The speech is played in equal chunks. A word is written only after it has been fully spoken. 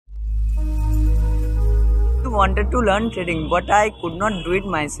wanted to learn trading, but I could not do it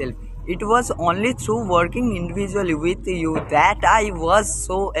myself. It was only through working individually with you that I was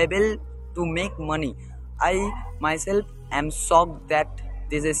so able to make money. I myself am shocked that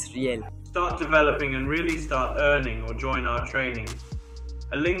this is real. Start developing and really start earning or join our training.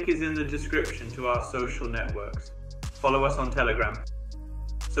 A link is in the description to our social networks. Follow us on Telegram.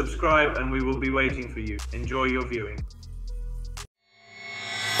 Subscribe and we will be waiting for you. Enjoy your viewing.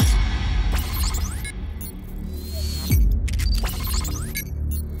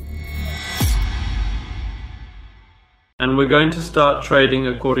 And we're going to start trading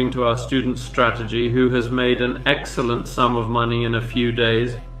according to our student strategy, who has made an excellent sum of money in a few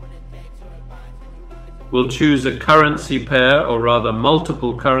days. We'll choose a currency pair, or rather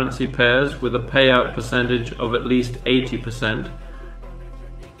multiple currency pairs, with a payout percentage of at least 80%.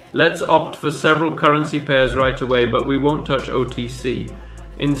 Let's opt for several currency pairs right away, but we won't touch OTC.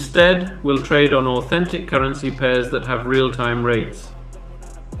 Instead, we'll trade on authentic currency pairs that have real-time rates.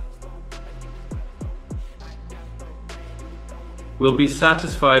 We'll be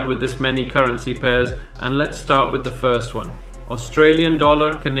satisfied with this many currency pairs, and let's start with the first one. Australian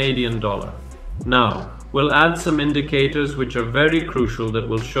dollar, Canadian dollar. Now, we'll add some indicators which are very crucial that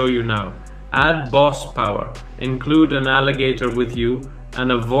we'll show you now. Add boss power, include an alligator with you,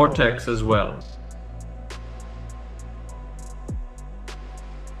 and a vortex as well.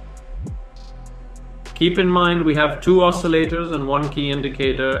 Keep in mind we have 2 oscillators and 1 key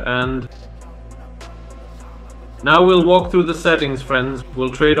indicator, and now we'll walk through the settings, friends. We'll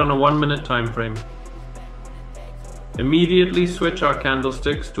trade on a 1-minute time frame. Immediately switch our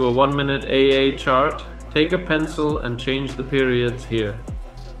candlesticks to a 1-minute AA chart. Take a pencil and change the periods here.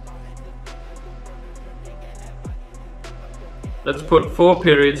 Let's put 4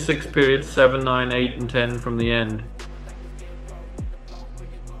 periods, 6 periods, 7, 9, 8 and 10 from the end.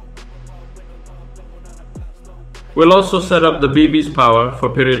 We'll also set up the BB's power for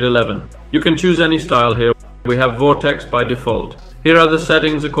period 11. You can choose any style here. We have Vortex by default. Here are the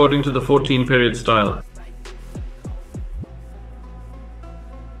settings according to the 14 period style.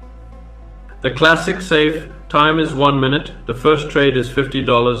 The classic safe time is 1 minute, the first trade is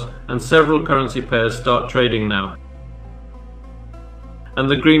 $50, and several currency pairs start trading now. And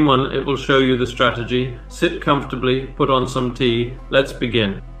the green one, it will show you the strategy. Sit comfortably, put on some tea, let's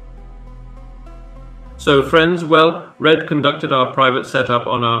begin. So friends, well, Red conducted our private setup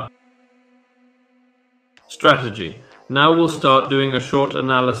on our strategy. Now we'll start doing a short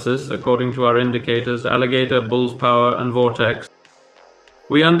analysis according to our indicators, alligator, bull's power and vortex.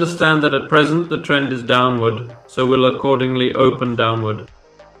 We understand that at present the trend is downward, so we'll accordingly open downward.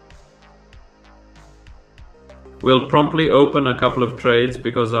 We'll promptly open a couple of trades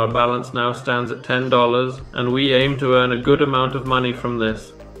because our balance now stands at $10 and we aim to earn a good amount of money from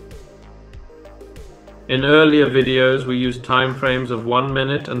this. In earlier videos we used time frames of 1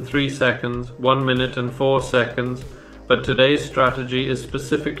 minute and 3 seconds, 1 minute and 4 seconds, but today's strategy is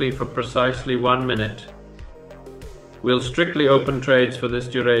specifically for precisely 1 minute. We'll strictly open trades for this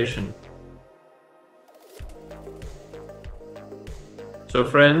duration. So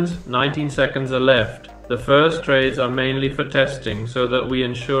friends, 19 seconds are left. The first trades are mainly for testing so that we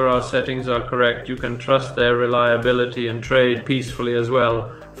ensure our settings are correct. You can trust their reliability and trade peacefully as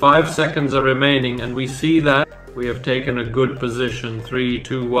well. 5 seconds are remaining and we see that we have taken a good position, 3,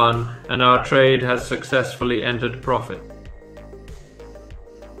 2, 1, and our trade has successfully entered profit.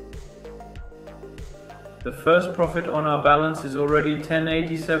 The first profit on our balance is already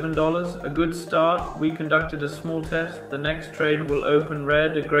 $10.87, a good start. We conducted a small test. The next trade will open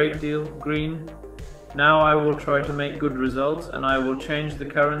red, a great deal, green. Now I will try to make good results and I will change the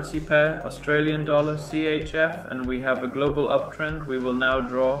currency pair, Australian dollar, CHF, and we have a global uptrend. We will now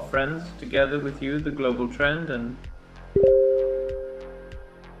draw, friends, together with you, the global trend, and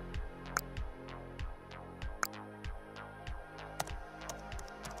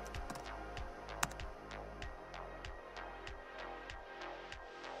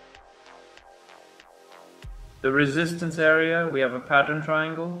the resistance area, we have a pattern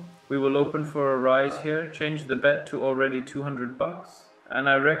triangle. We will open for a rise here, change the bet to already $200, and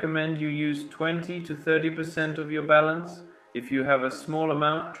I recommend you use 20 to 30% of your balance. If you have a small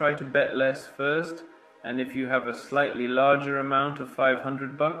amount, try to bet less first, and if you have a slightly larger amount of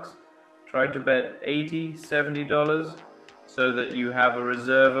 $500, try to bet $80, $70 so that you have a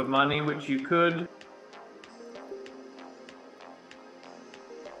reserve of money which you could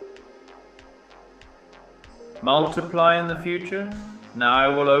multiply in the future. Now I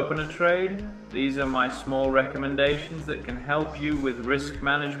will open a trade. These are my small recommendations that can help you with risk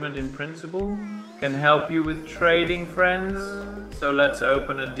management in principle. can help you with trading, friends. So let's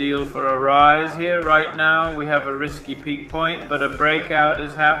open a deal for a rise here. Right now we have a risky peak point, but a breakout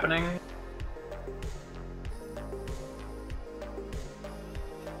is happening.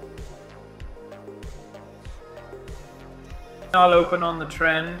 I'll open on the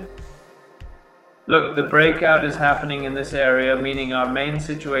trend. Look, the breakout is happening in this area, meaning our main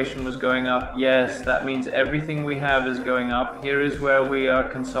situation was going up. Yes, that means everything we have is going up. Here is where we are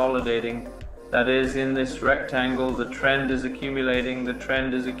consolidating. That is, in this rectangle, the trend is accumulating,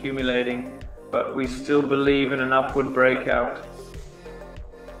 but we still believe in an upward breakout.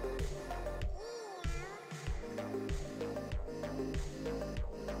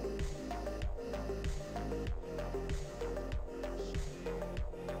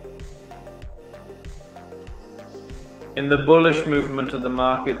 In the bullish movement of the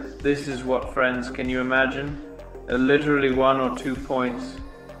market, this is what, friends, can you imagine? Literally 1 or 2 points.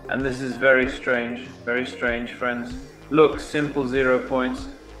 And this is very strange, friends. Look, simple 0 points.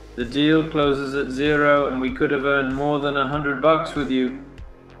 The deal closes at 0 and we could have earned more than $100 with you.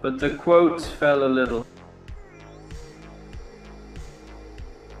 But the quotes fell a little.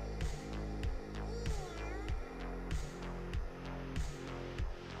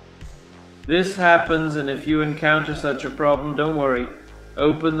 This happens, and if you encounter such a problem, don't worry.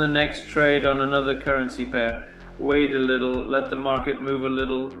 Open the next trade on another currency pair. Wait a little, let the market move a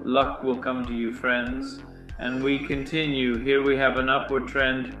little, luck will come to you, friends. And we continue. Here we have an upward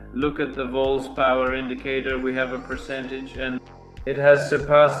trend. Look at the Vol's power indicator, we have a percentage, and it has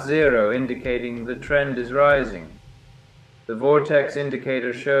surpassed 0, indicating the trend is rising. The Vortex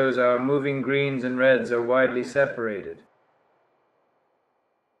indicator shows our moving greens and reds are widely separated.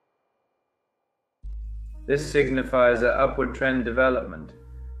 This signifies an upward trend development,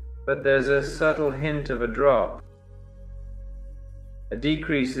 but there's a subtle hint of a drop. A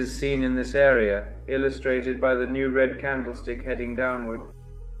decrease is seen in this area, illustrated by the new red candlestick heading downward.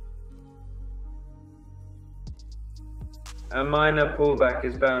 A minor pullback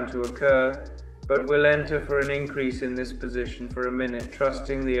is bound to occur, but we'll enter for an increase in this position for a minute,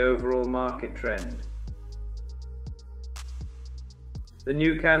 trusting the overall market trend. The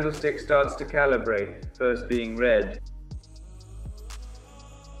new candlestick starts to calibrate, first being red.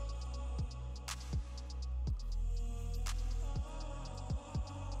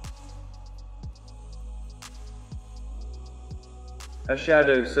 A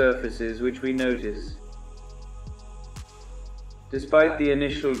shadow surfaces, which we notice. Despite the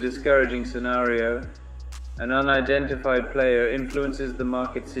initial discouraging scenario, an unidentified player influences the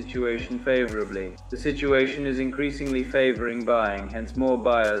market situation favorably. The situation is increasingly favoring buying, hence more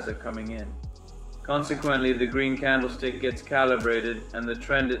buyers are coming in. Consequently, the green candlestick gets calibrated and the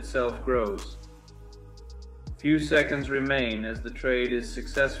trend itself grows. Few seconds remain as the trade is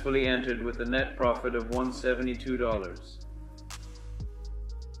successfully entered with a net profit of $172.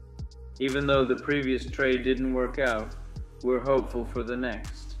 Even though the previous trade didn't work out, we're hopeful for the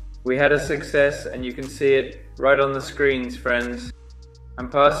next. We had a success, and you can see it right on the screens, friends. I'm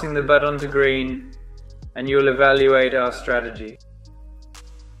passing the baton to green, and you'll evaluate our strategy.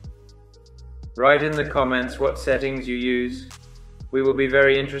 Write in the comments what settings you use. We will be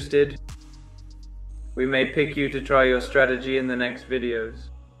very interested. We may pick you to try your strategy in the next videos.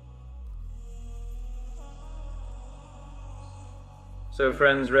 So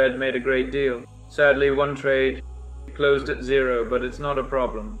friends, red made a great deal. Sadly, one trade closed at 0, but it's not a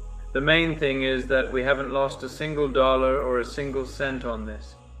problem. The main thing is that we haven't lost a single dollar or a single cent on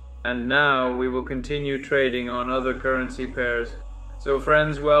this. And now we will continue trading on other currency pairs. So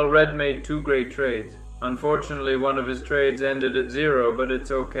friends, well, red made 2 great trades. Unfortunately, one of his trades ended at 0, but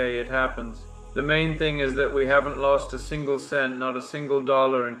it's okay, it happens. The main thing is that we haven't lost a single cent, not a single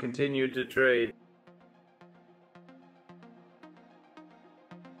dollar, and continued to trade.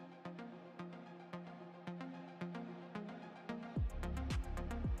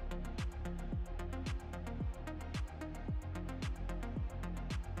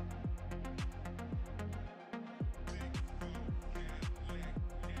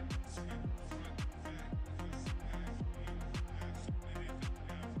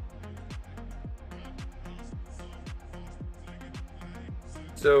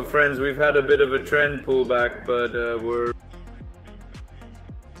 So friends, we've had a bit of a trend pullback, but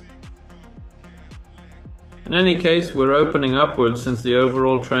in any case, we're opening upwards since the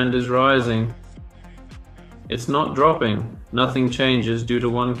overall trend is rising. It's not dropping, nothing changes due to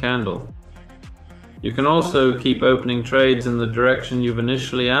one candle. You can also keep opening trades in the direction you've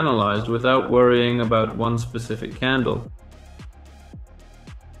initially analyzed without worrying about one specific candle.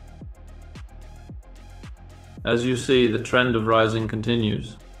 As you see, the trend of rising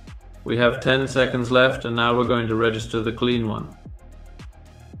continues. We have 10 seconds left, and now we're going to register the clean one.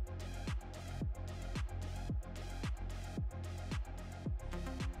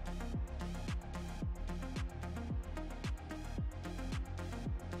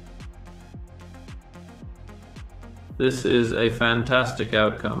 This is a fantastic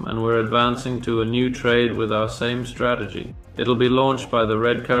outcome, and we're advancing to a new trade with our same strategy. It'll be launched by the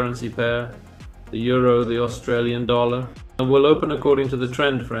red currency pair, the euro, the Australian dollar, and we'll open according to the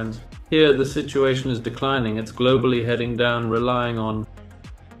trend, friends. Here the situation is declining, it's globally heading down, relying on...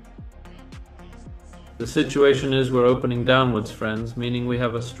 The situation is we're opening downwards, friends, meaning we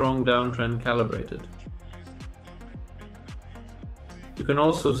have a strong downtrend calibrated. You can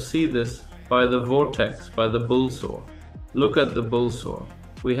also see this by the vortex, by the bull saw. Look at the bull saw.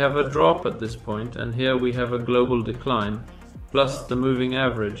 We have a drop at this point, and here we have a global decline, plus the moving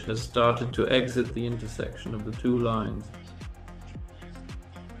average has started to exit the intersection of the two lines.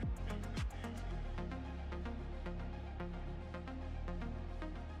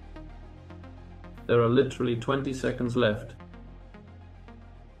 There are literally 20 seconds left.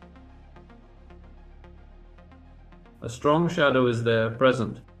 A strong shadow is there,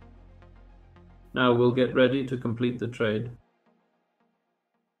 present. Now we'll get ready to complete the trade.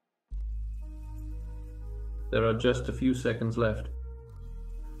 There are just a few seconds left.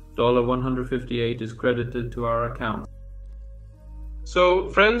 $158 is credited to our account. So,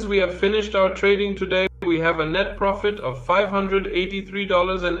 friends, we have finished our trading today. We have a net profit of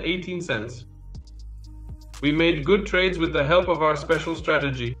 $583.18. We made good trades with the help of our special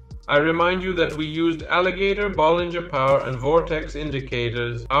strategy. I remind you that we used alligator, Bollinger Power, and vortex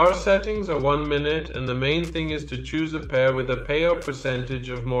indicators. Our settings are 1 minute, and the main thing is to choose a pair with a payout percentage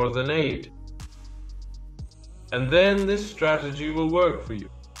of more than 8. And then this strategy will work for you.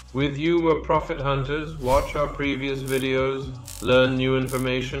 With you, we're profit hunters. Watch our previous videos, learn new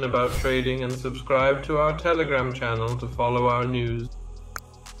information about trading, and subscribe to our Telegram channel to follow our news.